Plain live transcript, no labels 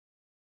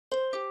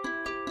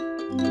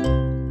Hi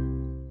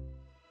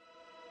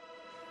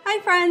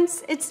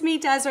friends, it's me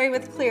Desiree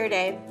with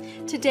Clearday.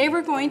 Today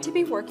we're going to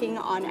be working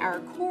on our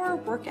core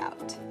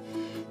workout.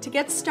 To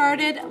get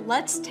started,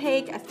 let's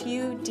take a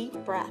few deep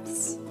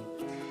breaths.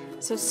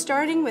 So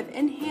starting with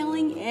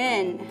inhaling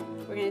in,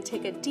 we're going to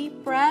take a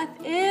deep breath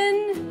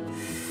in,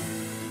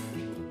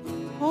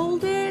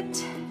 hold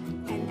it,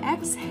 and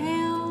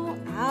exhale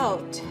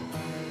out.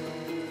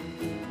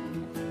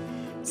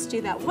 Let's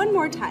do that one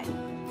more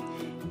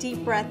time.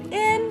 Deep breath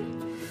in,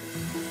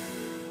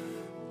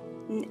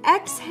 and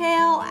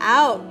exhale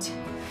out.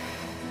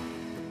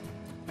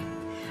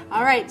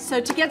 All right, so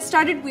to get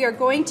started, we are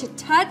going to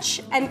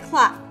touch and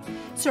clap.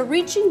 So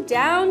reaching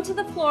down to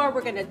the floor,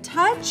 we're gonna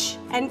touch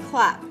and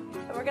clap.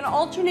 And we're gonna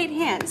alternate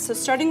hands. So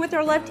starting with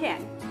our left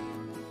hand,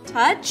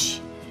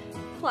 touch,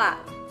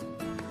 clap.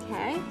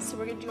 Okay, so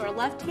we're gonna do our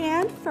left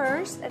hand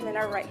first and then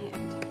our right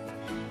hand.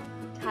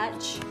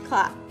 Touch,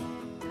 clap,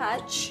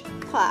 touch,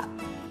 clap.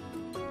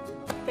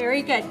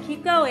 Very good,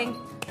 keep going.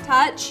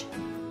 Touch,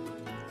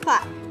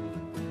 clap.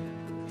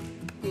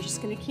 You're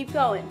just gonna keep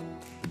going.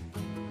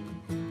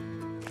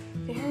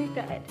 Very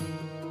good.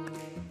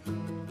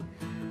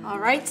 All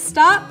right,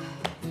 stop.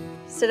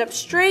 Sit up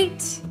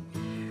straight.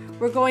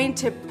 We're going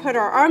to put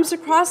our arms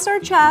across our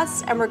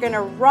chest and we're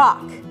gonna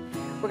rock.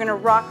 We're gonna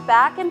rock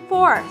back and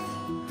forth.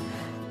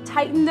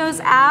 Tighten those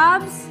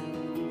abs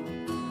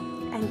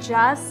and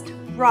just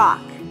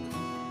rock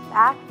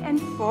back and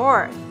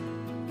forth.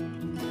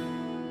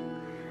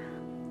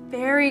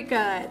 Very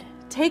good.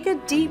 Take a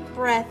deep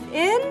breath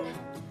in.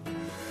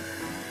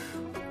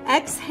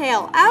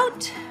 Exhale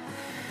out.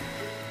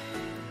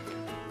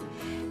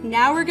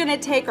 Now we're gonna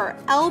take our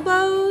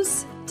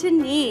elbows to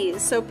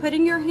knees. So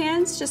putting your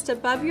hands just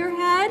above your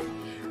head,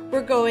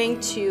 we're going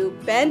to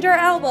bend our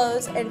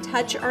elbows and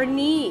touch our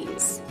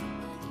knees.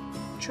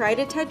 Try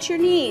to touch your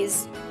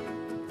knees.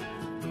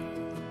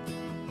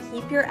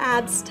 Keep your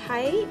abs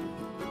tight.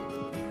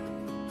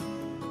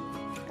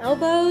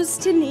 Elbows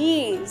to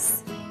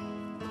knees.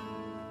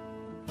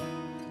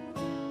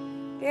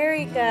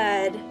 Very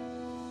good.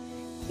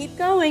 Keep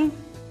going.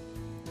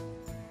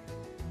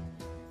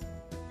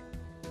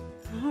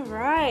 All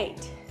right,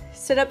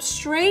 sit up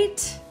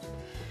straight.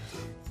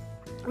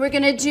 We're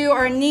gonna do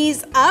our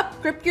knees up,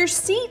 grip your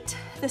seat,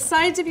 the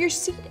sides of your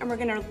seat, and we're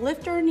gonna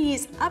lift our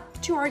knees up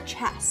to our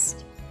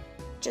chest,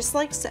 just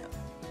like so.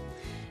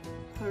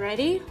 All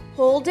ready?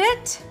 Hold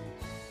it,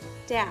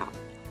 down,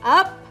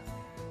 up,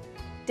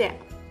 down,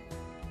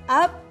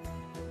 up,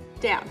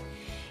 down.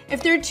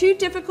 If they're too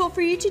difficult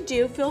for you to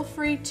do, feel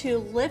free to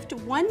lift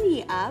one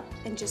knee up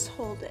and just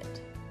hold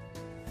it.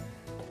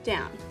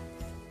 Down.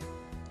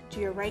 Do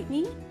your right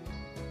knee.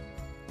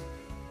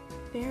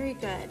 Very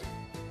good.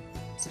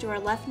 Let's do our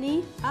left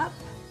knee up.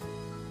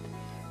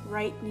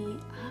 Right knee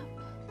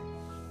up.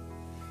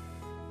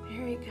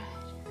 Very good.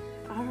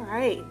 All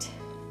right.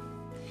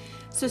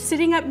 So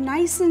sitting up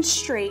nice and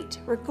straight,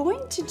 we're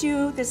going to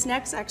do this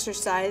next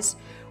exercise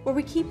where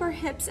we keep our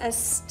hips as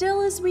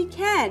still as we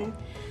can.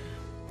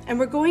 And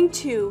we're going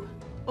to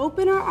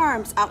open our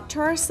arms out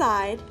to our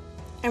side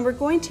and we're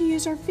going to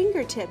use our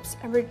fingertips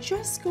and we're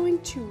just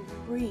going to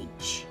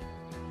reach.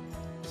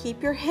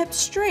 Keep your hips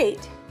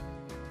straight.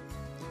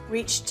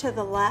 Reach to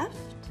the left,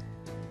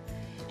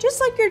 just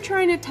like you're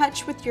trying to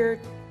touch with your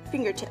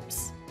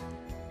fingertips.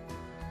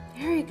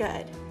 Very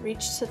good.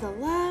 Reach to the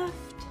left,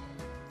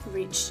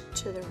 reach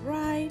to the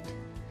right,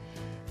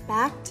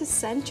 back to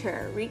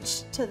center.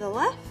 Reach to the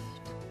left,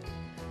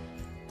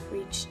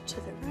 reach to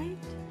the right.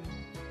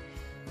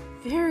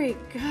 Very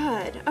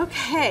good.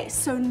 Okay,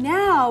 so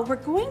now we're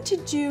going to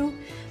do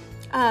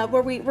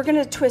we're going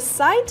to twist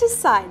side to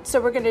side. So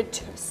we're going to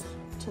twist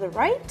to the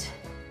right,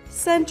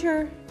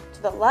 center,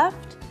 to the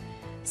left,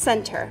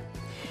 center.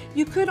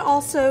 You could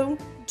also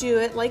do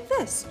it like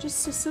this,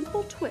 just a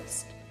simple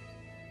twist.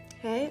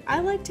 Okay, I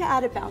like to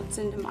add a bounce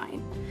into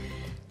mine.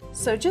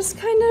 So just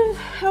kind of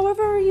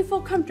however you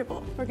feel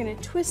comfortable. We're going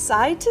to twist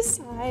side to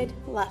side,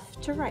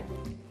 left to right.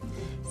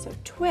 So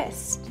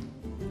twist,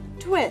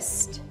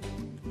 twist,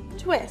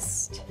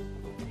 twist.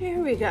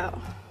 Here we go.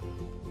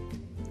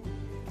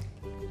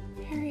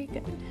 Very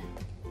good.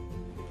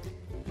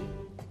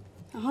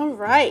 All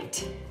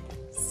right,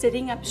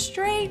 sitting up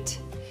straight,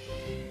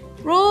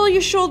 roll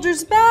your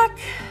shoulders back.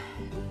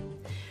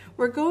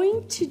 We're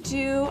going to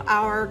do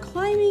our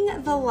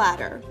climbing the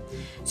ladder.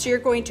 So you're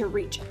going to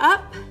reach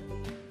up,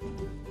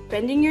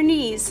 bending your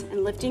knees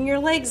and lifting your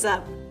legs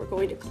up. We're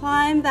going to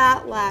climb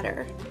that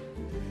ladder.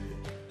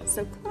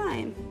 So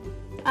climb,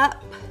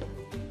 up,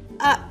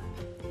 up,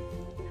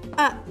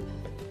 up.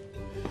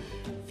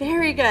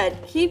 Very good,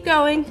 keep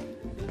going.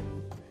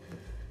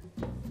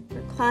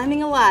 You're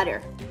climbing a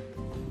ladder.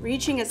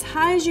 Reaching as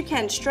high as you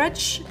can,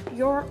 stretch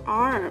your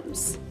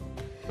arms.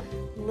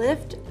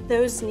 Lift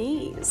those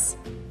knees.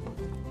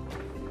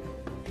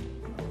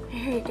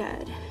 Very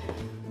good.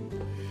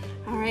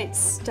 All right,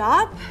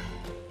 stop.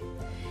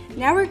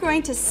 Now we're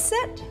going to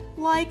sit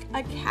like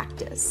a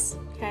cactus,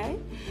 okay?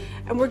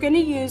 And we're gonna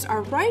use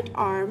our right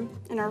arm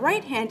and our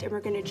right hand and we're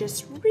gonna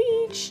just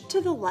reach to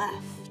the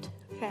left,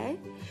 okay?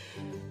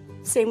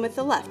 Same with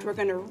the left. We're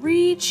gonna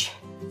reach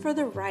for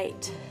the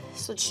right.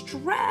 So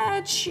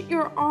stretch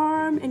your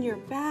arm and your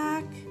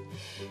back.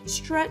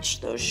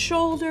 Stretch those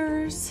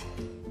shoulders.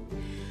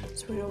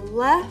 So we're gonna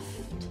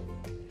left,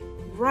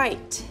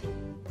 right,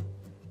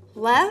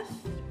 left,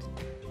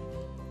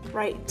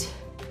 right.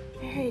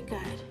 Very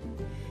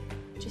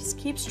good. Just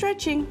keep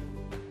stretching.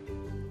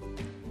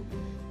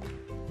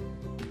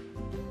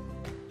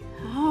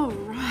 All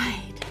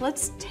right,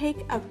 let's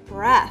take a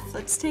breath.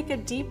 Let's take a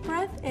deep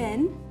breath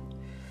in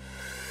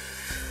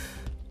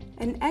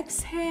and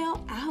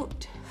exhale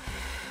out.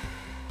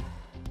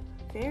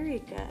 Very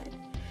good.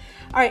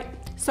 All right,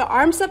 so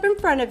arms up in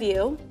front of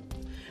you.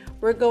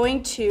 We're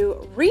going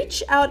to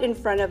reach out in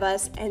front of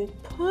us and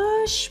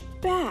push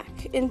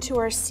back into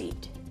our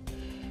seat.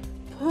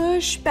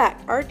 Push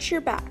back, arch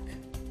your back.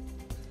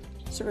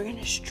 So we're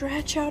gonna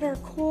stretch out our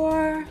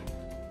core,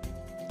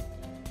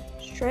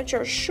 stretch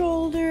our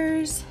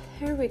shoulders.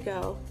 Here we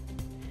go.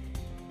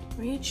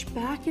 Reach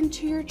back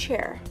into your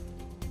chair.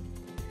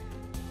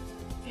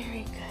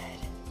 Very good.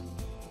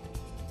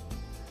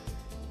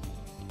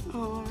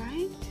 All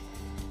right.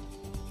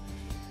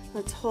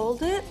 Let's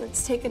hold it.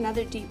 Let's take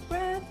another deep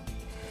breath.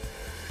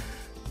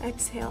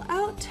 Exhale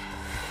out.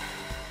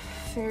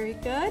 Very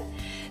good.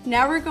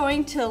 Now we're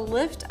going to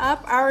lift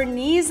up our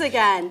knees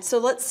again. So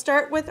let's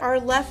start with our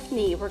left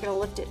knee. We're going to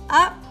lift it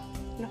up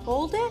and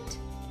hold it.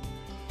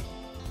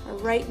 Our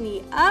right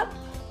knee up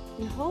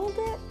and hold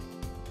it.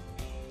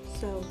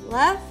 So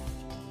left,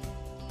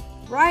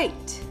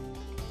 right,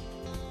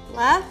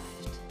 left,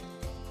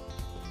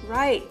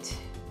 right.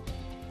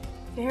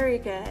 Very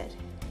good.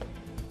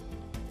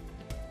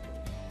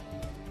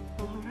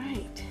 All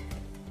right.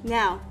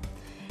 Now,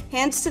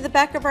 hands to the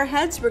back of our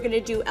heads. We're going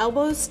to do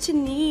elbows to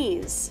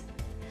knees.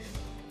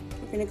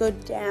 We're going to go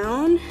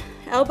down,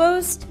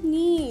 elbows to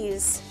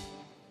knees.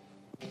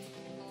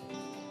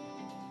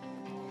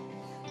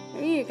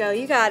 There you go.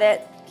 You got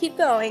it. Keep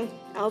going.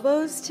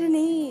 Elbows to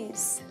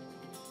knees.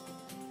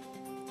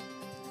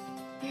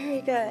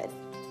 Very good.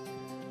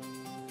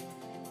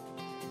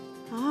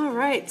 All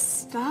right.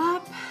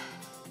 Stop.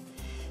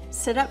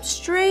 Sit up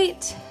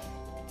straight.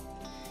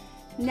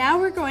 Now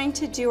we're going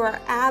to do our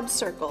ab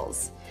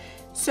circles.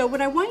 So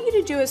what I want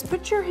you to do is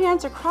put your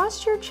hands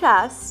across your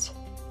chest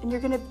and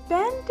you're going to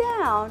bend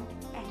down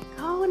and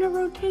go in a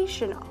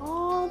rotation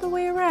all the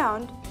way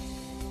around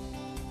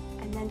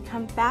and then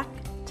come back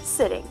to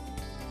sitting.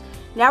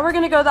 Now we're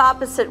going to go the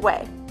opposite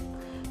way.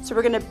 So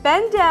we're going to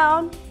bend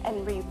down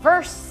and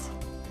reverse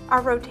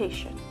our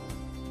rotation,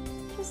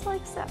 just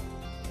like so.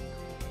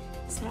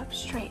 Sit up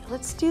straight.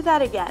 Let's do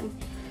that again.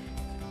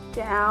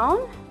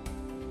 Down.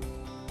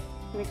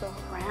 Let me go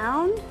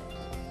around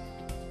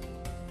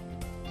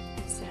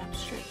and sit up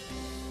straight.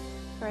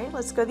 All right,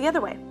 let's go the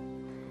other way.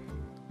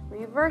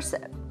 Reverse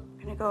it.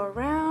 I'm gonna go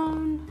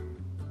around.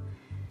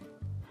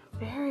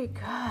 Very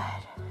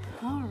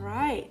good. All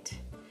right.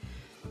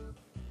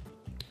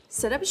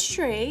 Sit up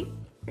straight.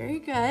 Very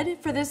good.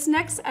 For this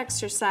next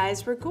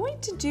exercise, we're going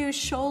to do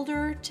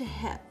shoulder to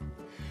hip.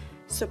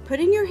 So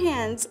putting your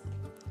hands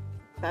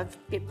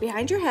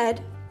behind your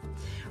head,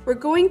 we're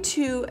going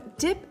to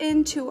dip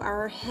into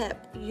our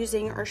hip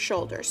using our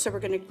shoulder. So we're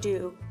going to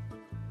do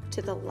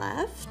to the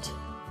left,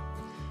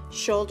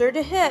 shoulder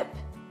to hip,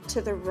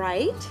 to the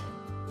right,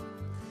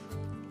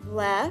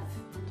 left,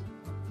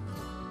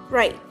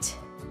 right.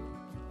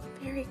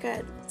 Very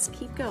good. Let's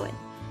keep going.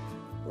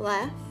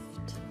 Left,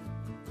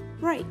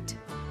 right,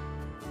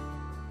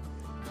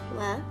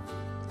 left,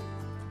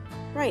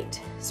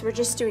 right. So we're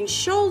just doing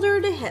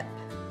shoulder to hip,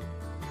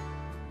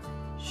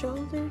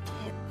 shoulder to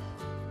hip.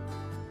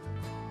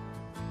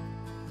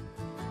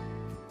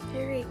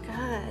 Very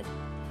good.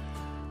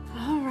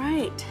 All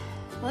right,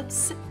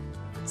 let's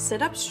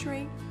sit up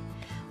straight.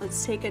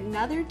 Let's take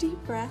another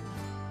deep breath.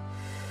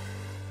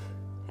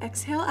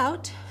 Exhale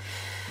out.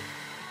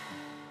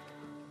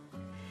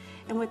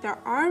 And with our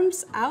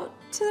arms out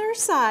to their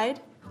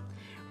side,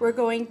 we're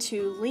going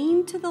to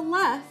lean to the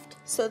left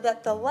so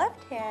that the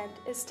left hand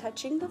is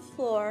touching the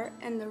floor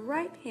and the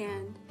right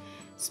hand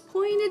is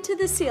pointed to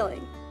the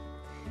ceiling.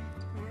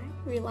 All right,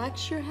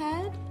 relax your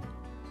head.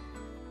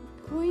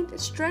 Point,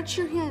 stretch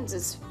your hands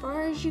as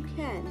far as you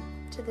can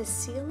to the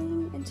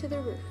ceiling and to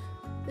the roof,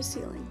 the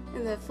ceiling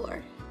and the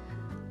floor.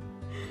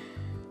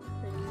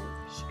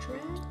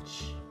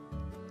 Stretch.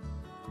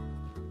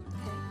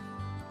 Okay.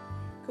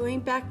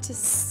 Going back to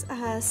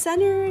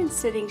center and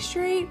sitting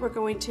straight, we're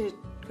going to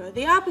go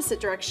the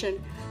opposite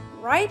direction.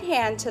 Right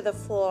hand to the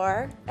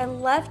floor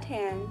and left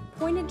hand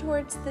pointed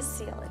towards the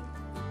ceiling.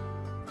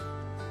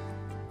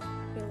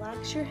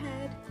 Relax your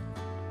head.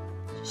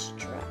 Just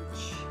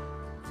stretch.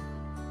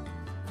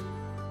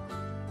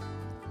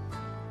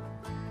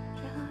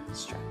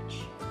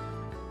 Stretch.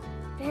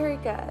 Very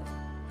good.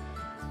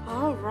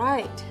 All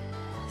right.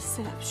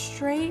 Sit up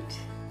straight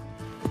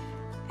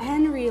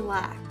and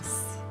relax.